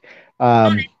like.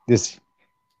 This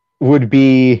would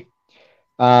be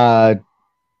Hunter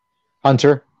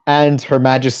and Her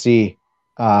Majesty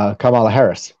Kamala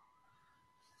Harris.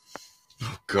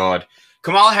 Oh, God.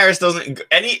 Kamala Harris doesn't...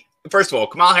 First of all,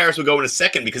 Kamala Harris would go in a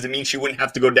second because it means she wouldn't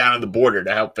have to go down to the border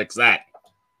to help fix that.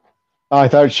 Oh, I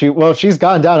thought she's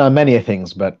gone down on many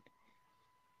things, but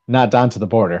not down to the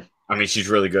border. I mean, she's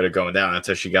really good at going down. That's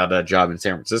how she got a job in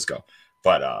San Francisco.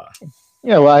 But,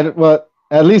 yeah, well,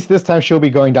 at least this time she'll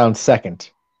be going down second,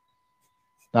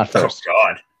 not first. Oh,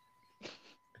 God.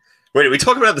 Wait, are we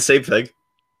talking about the same thing?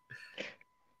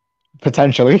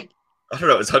 Potentially. I don't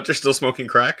know. Is Hunter still smoking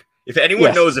crack? If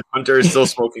anyone knows if Hunter is still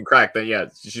smoking crack, then yeah,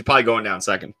 she's probably going down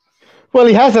second. Well,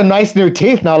 he has a nice new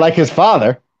teeth now, like his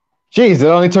father. Jeez, it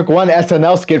only took one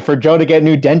SNL skit for Joe to get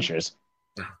new dentures.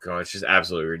 Oh, God, it's just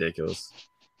absolutely ridiculous.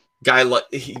 Guy,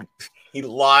 he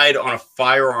lied on a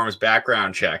firearms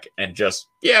background check and let's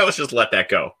just let that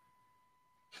go.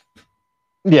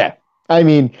 Yeah, I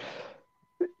mean,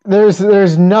 there's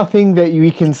nothing that we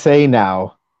can say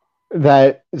now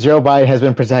that Joe Biden has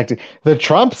been protected. The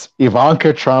Trumps,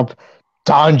 Ivanka Trump,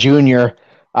 Don Jr.,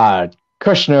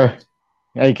 Kushner,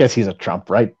 I guess he's a Trump,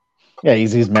 right? Yeah,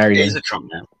 he's married. He's a Trump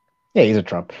now. Yeah, he's a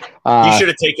Trump. He should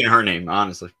have taken her name,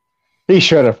 honestly. He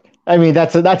should have. I mean,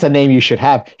 that's a name you should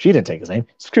have. She didn't take his name.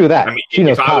 Screw I that. mean, She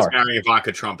knows if I was power. marrying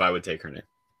Ivanka Trump, I would take her name.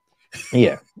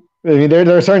 Yeah. I mean,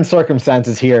 there are certain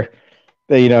circumstances here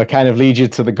that, kind of lead you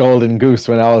to the golden goose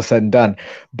when all is said and done.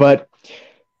 But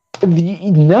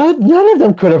none of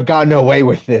them could have gotten away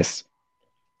with this.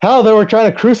 Hell, they were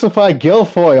trying to crucify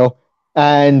Guilfoyle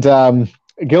and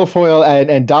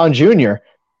Don Jr.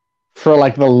 for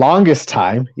like the longest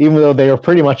time, even though they were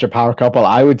pretty much a power couple,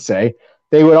 I would say.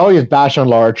 They would always bash on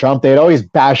Laura Trump. They'd always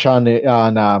bash on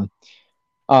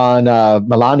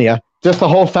Melania. Just the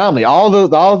whole family, all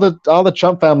the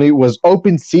Trump family was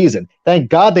open season.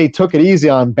 Thank God they took it easy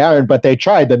on Barron, but they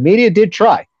tried. The media did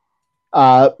try,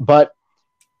 but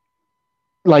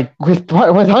like with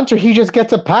Hunter, he just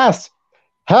gets a pass.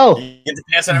 Hell, he gets a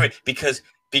pass on everything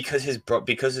because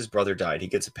his brother died. He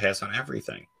gets a pass on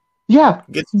everything. Yeah,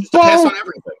 he gets a pass on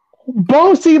everything.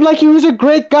 Bo seemed like he was a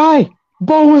great guy.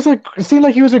 Seemed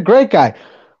like he was a great guy.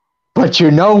 But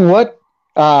you know what?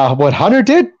 What Hunter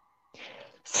did?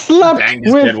 Slept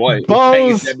with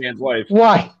Bo's dead man's wife.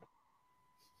 Why?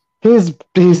 His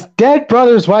dead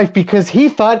brother's wife, because he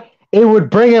thought it would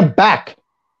bring him back.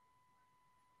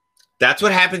 That's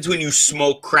what happens when you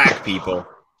smoke crack, people.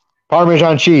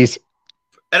 Parmesan cheese.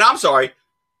 And I'm sorry,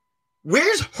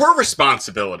 where's her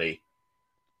responsibility?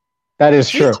 That is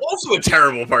true. She's also a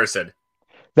terrible person.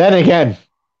 Then again,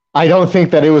 I don't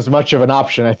think that it was much of an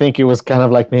option. I think it was kind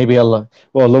of like maybe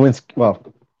Lewinsky.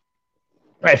 Well,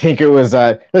 I think it was.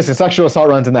 Listen, sexual assault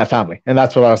runs in that family, and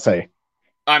that's what I'll say.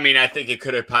 I mean, I think it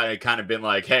could have kind of been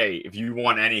like, hey, if you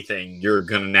want anything, you're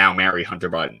going to now marry Hunter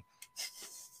Biden.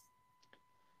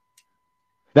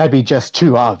 That'd be just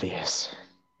too obvious.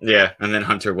 Yeah, and then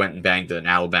Hunter went and banged an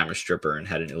Alabama stripper and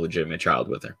had an illegitimate child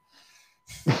with her.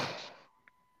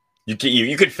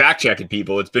 You could fact check it,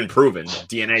 people. It's been proven.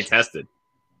 DNA tested.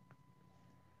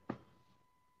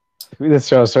 This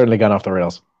show has certainly gone off the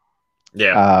rails.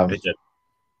 Yeah, it did.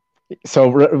 So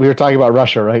we were talking about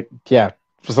Russia, right? Yeah.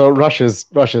 So Russia's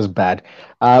bad.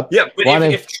 Yeah, but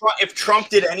if Trump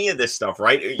did any of this stuff,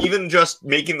 right? Even just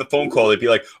making the phone call, they'd be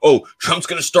like, "Oh, Trump's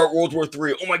going to start World War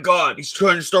III. Oh my God, he's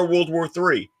trying to start World War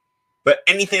III." But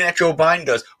anything that Joe Biden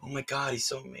does, oh my God, he's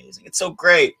so amazing. It's so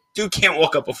great. Dude can't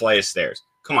walk up a flight of stairs.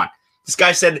 Come on. This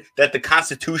guy said that the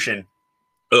Constitution,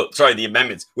 the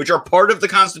amendments, which are part of the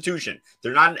Constitution,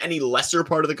 they're not any lesser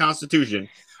part of the Constitution,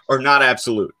 are not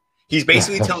absolute. He's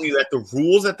basically telling you that the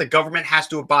rules that the government has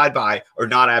to abide by are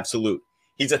not absolute.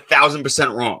 He's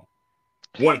 1,000% wrong.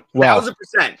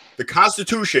 1,000%. The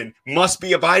Constitution must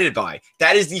be abided by.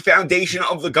 That is the foundation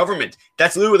of the government.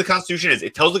 That's literally what the Constitution is.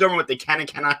 It tells the government what they can and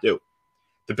cannot do.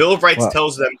 The Bill of Rights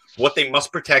tells them what they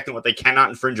must protect and what they cannot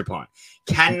infringe upon.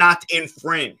 Cannot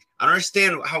infringe. I don't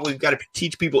understand how we've got to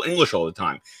teach people English all the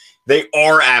time. They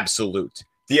are absolute.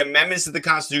 The amendments to the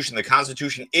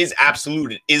Constitution is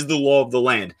absolute. It is the law of the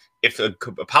land. If a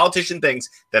politician thinks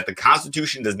that the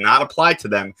Constitution does not apply to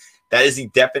them, that is the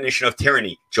definition of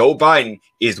tyranny. Joe Biden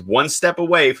is one step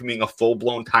away from being a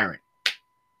full-blown tyrant.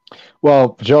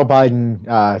 Well, Joe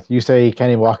Biden, you say he can't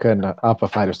even walk up a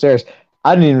flight of stairs.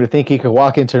 I didn't even think he could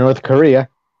walk into North Korea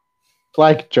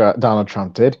like Donald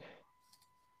Trump did.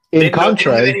 They didn't have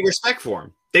any respect for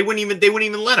him. They wouldn't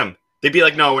even let him. They'd be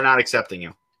like, "No, we're not accepting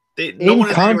you." No one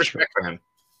has any respect for him.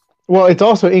 Well, it's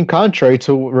also in contrary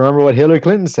to remember what Hillary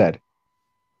Clinton said.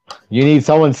 You need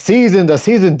someone seasoned, a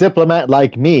seasoned diplomat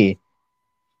like me,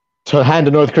 to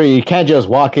handle North Korea. You can't just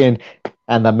walk in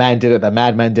and the man did it, the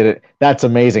madman did it. That's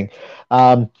amazing.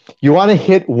 You want to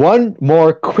hit one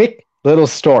more quick little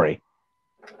story.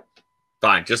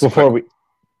 Fine, just before we.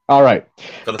 All right.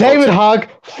 David Hogg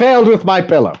failed with My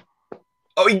Pillow.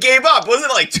 Oh, he gave up. Was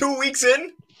it like 2 weeks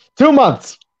in? 2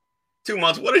 months. 2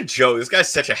 months. What a joke. This guy's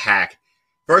such a hack.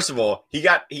 First of all, he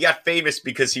got famous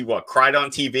because he cried on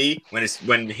TV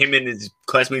when him and his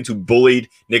classmates who bullied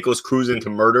Nicholas Cruz into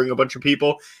murdering a bunch of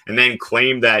people, and then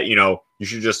claimed that you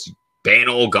should just ban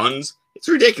all guns. It's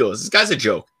ridiculous. This guy's a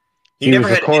joke. He never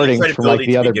had any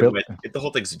credibility to begin with. The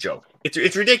whole thing's a joke.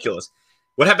 It's ridiculous.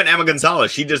 What happened to Emma Gonzalez?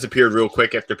 She disappeared real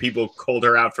quick after people called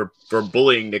her out for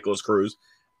bullying Nicholas Cruz.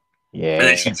 Yeah, and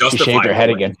then she shaved her head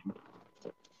again.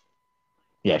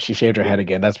 Yeah, she shaved her head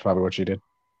again. That's probably what she did.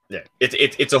 Yeah,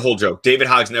 it's a whole joke. David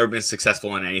Hogg's never been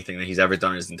successful in anything that he's ever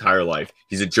done in his entire life.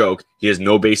 He's a joke. He has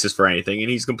no basis for anything, and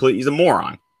he's a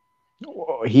moron.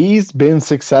 He's been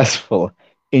successful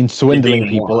in swindling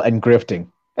people and grifting.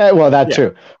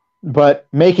 Too. But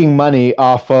making money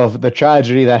off of the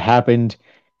tragedy that happened,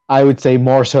 I would say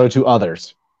more so to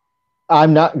others.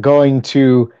 I'm not going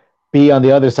to be on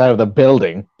the other side of the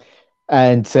building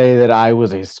and say that I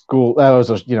was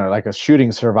a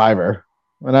shooting survivor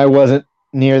when I wasn't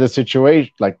near the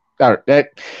situation. Like, all right,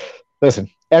 listen,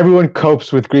 everyone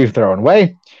copes with grief their own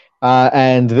way,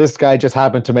 and this guy just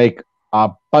happened to make a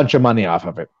bunch of money off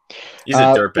of it. He's a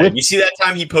dirtbag. You see that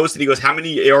time he posted, he goes, how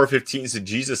many AR-15s did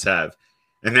Jesus have?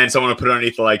 And then someone will put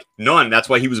underneath like, none. That's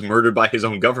why he was murdered by his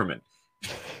own government.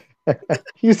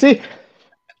 You see,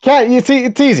 it's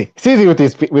easy. It's easy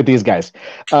with these guys.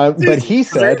 But he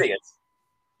said,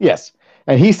 yes,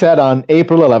 and he said on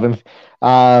April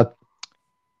 11th,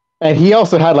 and he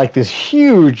also had like this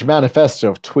huge manifesto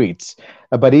of tweets.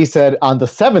 But he said on the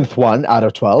 7th one out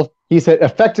of 12, he said,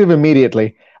 effective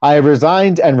immediately, I have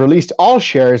resigned and released all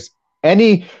shares,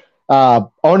 any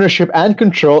ownership and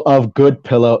control of Good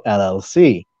Pillow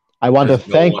LLC. I want to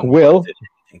thank Will.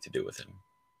 To do with him.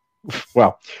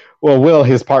 Well, Will,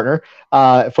 his partner,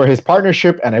 for his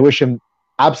partnership, and I wish him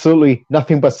absolutely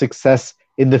nothing but success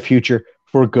in the future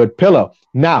for Good Pillow.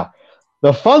 Now,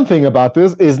 the fun thing about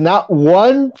this is not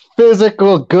one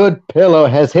physical Good Pillow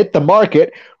has hit the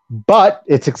market, but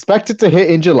it's expected to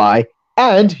hit in July,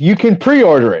 and you can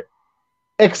pre-order it.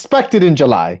 Expected in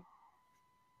July.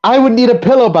 I would need a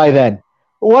pillow by then.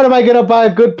 What am I going to buy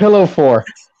a Good Pillow for?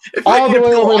 All the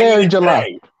way over there in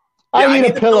July. I need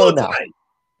a pillow now.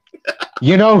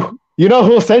 You know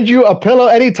who'll send you a pillow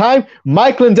anytime?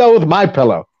 Mike Lindell with My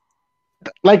Pillow.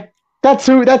 Like that's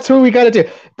who we got to do.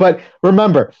 But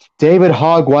remember, David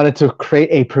Hogg wanted to create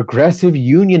a progressive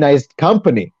unionized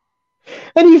company.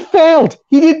 And he failed.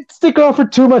 He didn't stick around for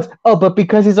 2 months. Oh, but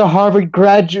because he's a Harvard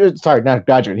graduate, sorry, not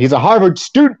graduate, he's a Harvard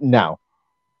student now.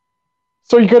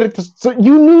 So you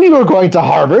knew you were going to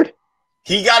Harvard.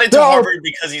 He got into Harvard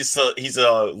because he's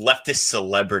a leftist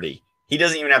celebrity. He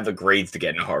doesn't even have the grades to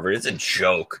get into Harvard. It's a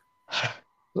joke.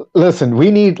 Listen,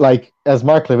 we need, like, as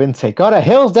Mark Levin said, go to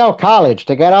Hillsdale College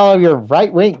to get all of your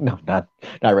right wing. No, not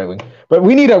right wing. But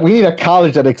we need a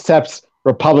college that accepts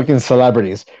Republican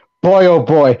celebrities. Boy, oh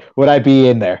boy, would I be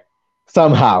in there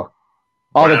somehow.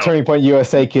 All the Turning Point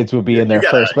USA kids would be in there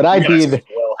first, but I'd be in the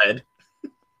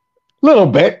little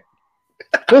bit.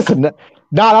 Listen,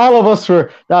 not all of us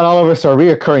are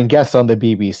reoccurring guests on the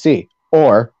BBC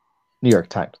or New York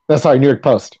Times. Sorry, New York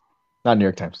Post, not New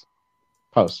York Times.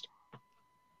 Post.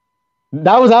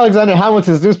 That was Alexander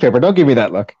Hamilton's newspaper. Don't give me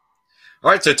that look.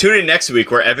 All right, so tune in next week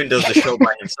where Evan does the show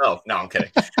by himself. No, I'm kidding.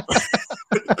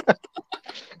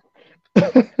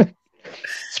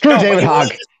 Screw David Hogg.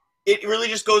 It really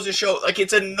just goes to show, like,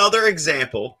 it's another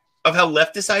example of how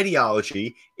leftist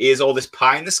ideology is all this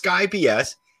pie in the sky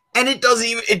BS, and it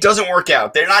doesn't work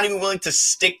out. They're not even willing to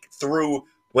stick through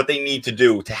what they need to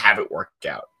do to have it work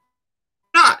out.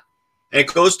 Not. And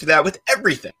it goes to that with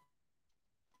everything.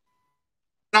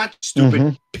 Not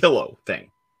stupid pillow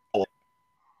thing.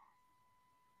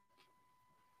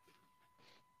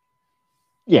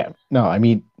 Yeah, no, I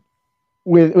mean,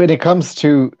 when it comes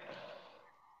to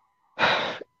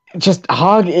just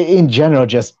Hogg in general,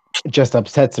 just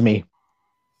upsets me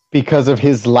because of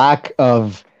his lack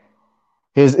of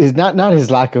his not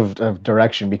his lack of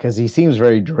direction, because he seems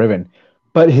very driven,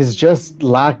 but his just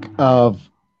lack of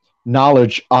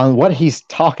knowledge on what he's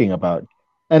talking about,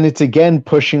 and it's again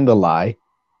pushing the lie,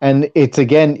 and it's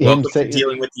again him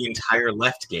dealing with the entire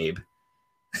left, Gabe.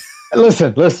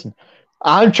 Listen.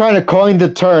 I'm trying to coin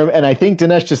the term, and I think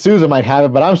Dinesh D'Souza might have it,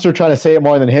 but I'm still trying to say it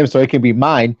more than him so it can be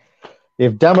mine.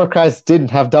 If Democrats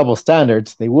didn't have double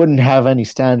standards, they wouldn't have any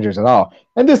standards at all.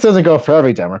 And this doesn't go for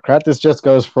every Democrat. This just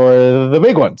goes for the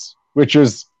big ones, which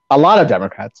is a lot of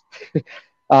Democrats.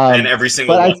 And every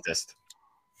single leftist.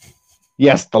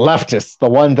 Yes, the leftists, the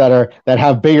ones that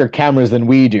have bigger cameras than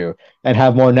we do and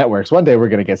have more networks. One day we're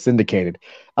going to get syndicated.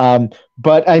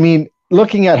 But, I mean,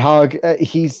 looking at Hogg,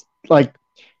 he's like,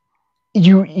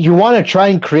 you want to try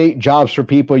and create jobs for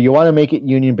people. You want to make it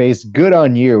union-based. Good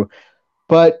on you.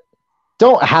 But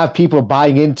don't have people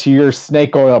buying into your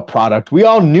snake oil product. We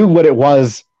all knew what it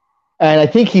was. And I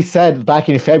think he said back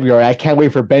in February, I can't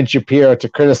wait for Ben Shapiro to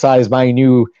criticize my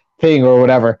new thing or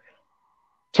whatever.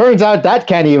 Turns out that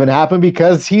can't even happen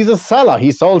because he's a sellout.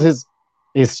 He sold his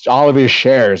all of his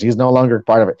shares. He's no longer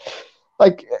part of it.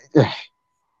 Like,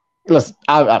 listen,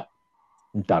 I'm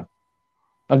done.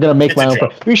 I'm going to make my own.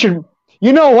 We should.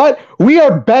 You know what? We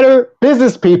are better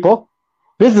businessmen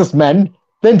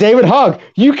than David Hogg.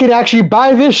 You can actually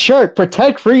buy this shirt,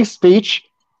 Protect Free Speech,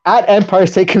 at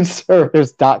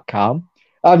EmpireStateConservatives.com.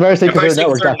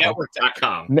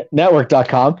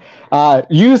 Network.com.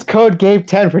 Use code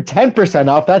GABE10 for 10%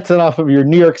 off. That's off of your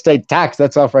New York State tax.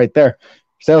 That's off right there.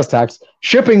 Sales tax.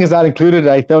 Shipping is not included,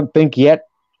 I don't think, yet,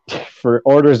 for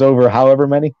orders over however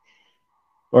many.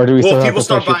 Or do we still have to people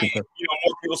start buying more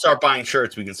people start buying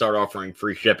shirts, we can start offering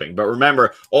free shipping. But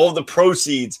remember, all of the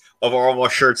proceeds of all of our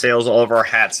shirt sales, all of our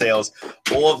hat sales,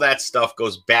 all of that stuff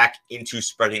goes back into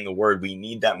spreading the word. We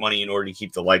need that money in order to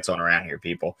keep the lights on around here,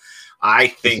 people. I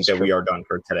think that we are done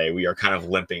for today. We are kind of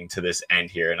limping to this end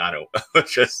here, and I don't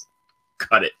just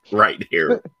cut it right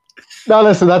here. No,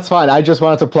 listen, that's fine. I just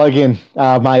wanted to plug in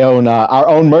my own, our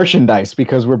own merchandise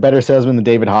because we're better salesmen than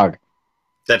David Hogg.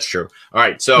 That's true. All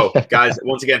right. So, guys,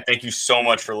 once again, thank you so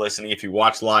much for listening. If you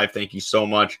watch live, thank you so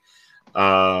much.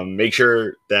 Make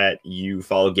sure that you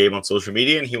follow Gabe on social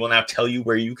media, and he will now tell you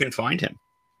where you can find him.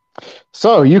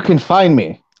 So, you can find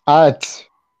me at,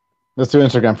 let's do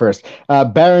Instagram first,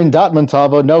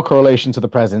 Baron.Montalvo, no correlation to the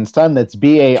president's son. That's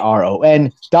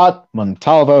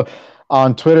BARON.Montalvo.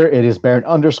 On Twitter, it is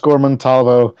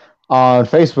Baron_Montalvo. On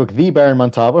Facebook, The Baron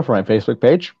Montalvo for my Facebook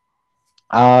page.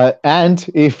 And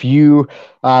if you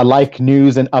like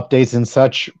news and updates and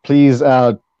such, please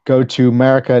go to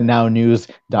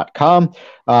AmericaNowNews.com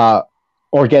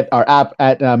or get our app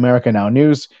at America Now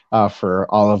News for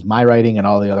all of my writing and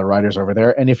all the other writers over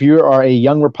there. And if you are a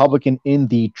young Republican in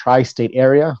the tri-state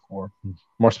area, or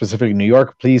more specifically New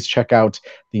York, please check out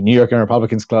the New York Young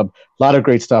Republicans Club. A lot of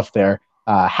great stuff there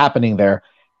happening there.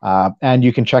 And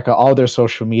you can check out all their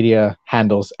social media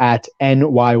handles at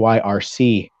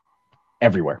NYYRC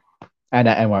everywhere and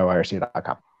at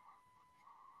NYYRC.com.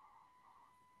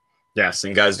 Yes,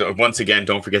 and guys, once again,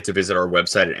 don't forget to visit our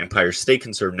website at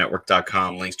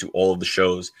EmpireStateConservativeNetwork.com. Links to all of the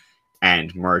shows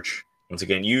and merch. Once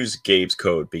again, use Gabe's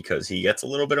code because he gets a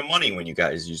little bit of money when you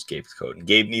guys use Gabe's code. And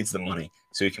Gabe needs the money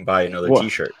so he can buy another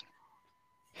T-shirt.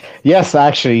 Yes,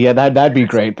 actually, yeah, that'd be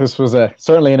great. This was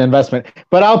certainly an investment.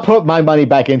 But I'll put my money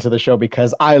back into the show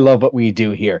because I love what we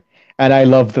do here. And I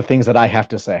love the things that I have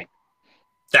to say.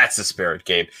 That's the spirit,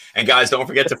 Gabe. And guys, don't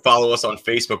forget to follow us on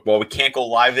Facebook. While we can't go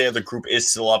live there, the group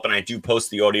is still up, and I do post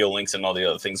the audio links and all the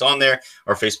other things on there.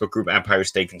 Our Facebook group, Empire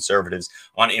State Conservatives,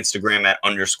 on Instagram at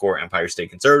 _Empire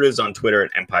State Conservatives, on Twitter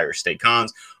at Empire State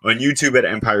Cons, on YouTube at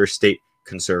Empire State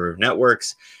Conservative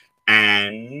Networks.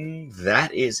 And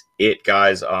that is it,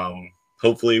 guys.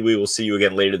 Hopefully we will see you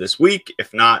again later this week.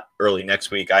 If not, early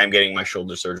next week. I am getting my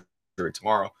shoulder surgery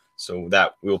tomorrow. So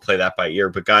that we will play that by ear.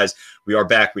 But guys, we are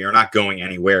back. We are not going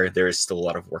anywhere. There is still a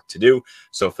lot of work to do.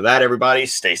 So for that, everybody,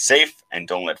 stay safe and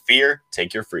don't let fear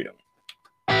take your freedom.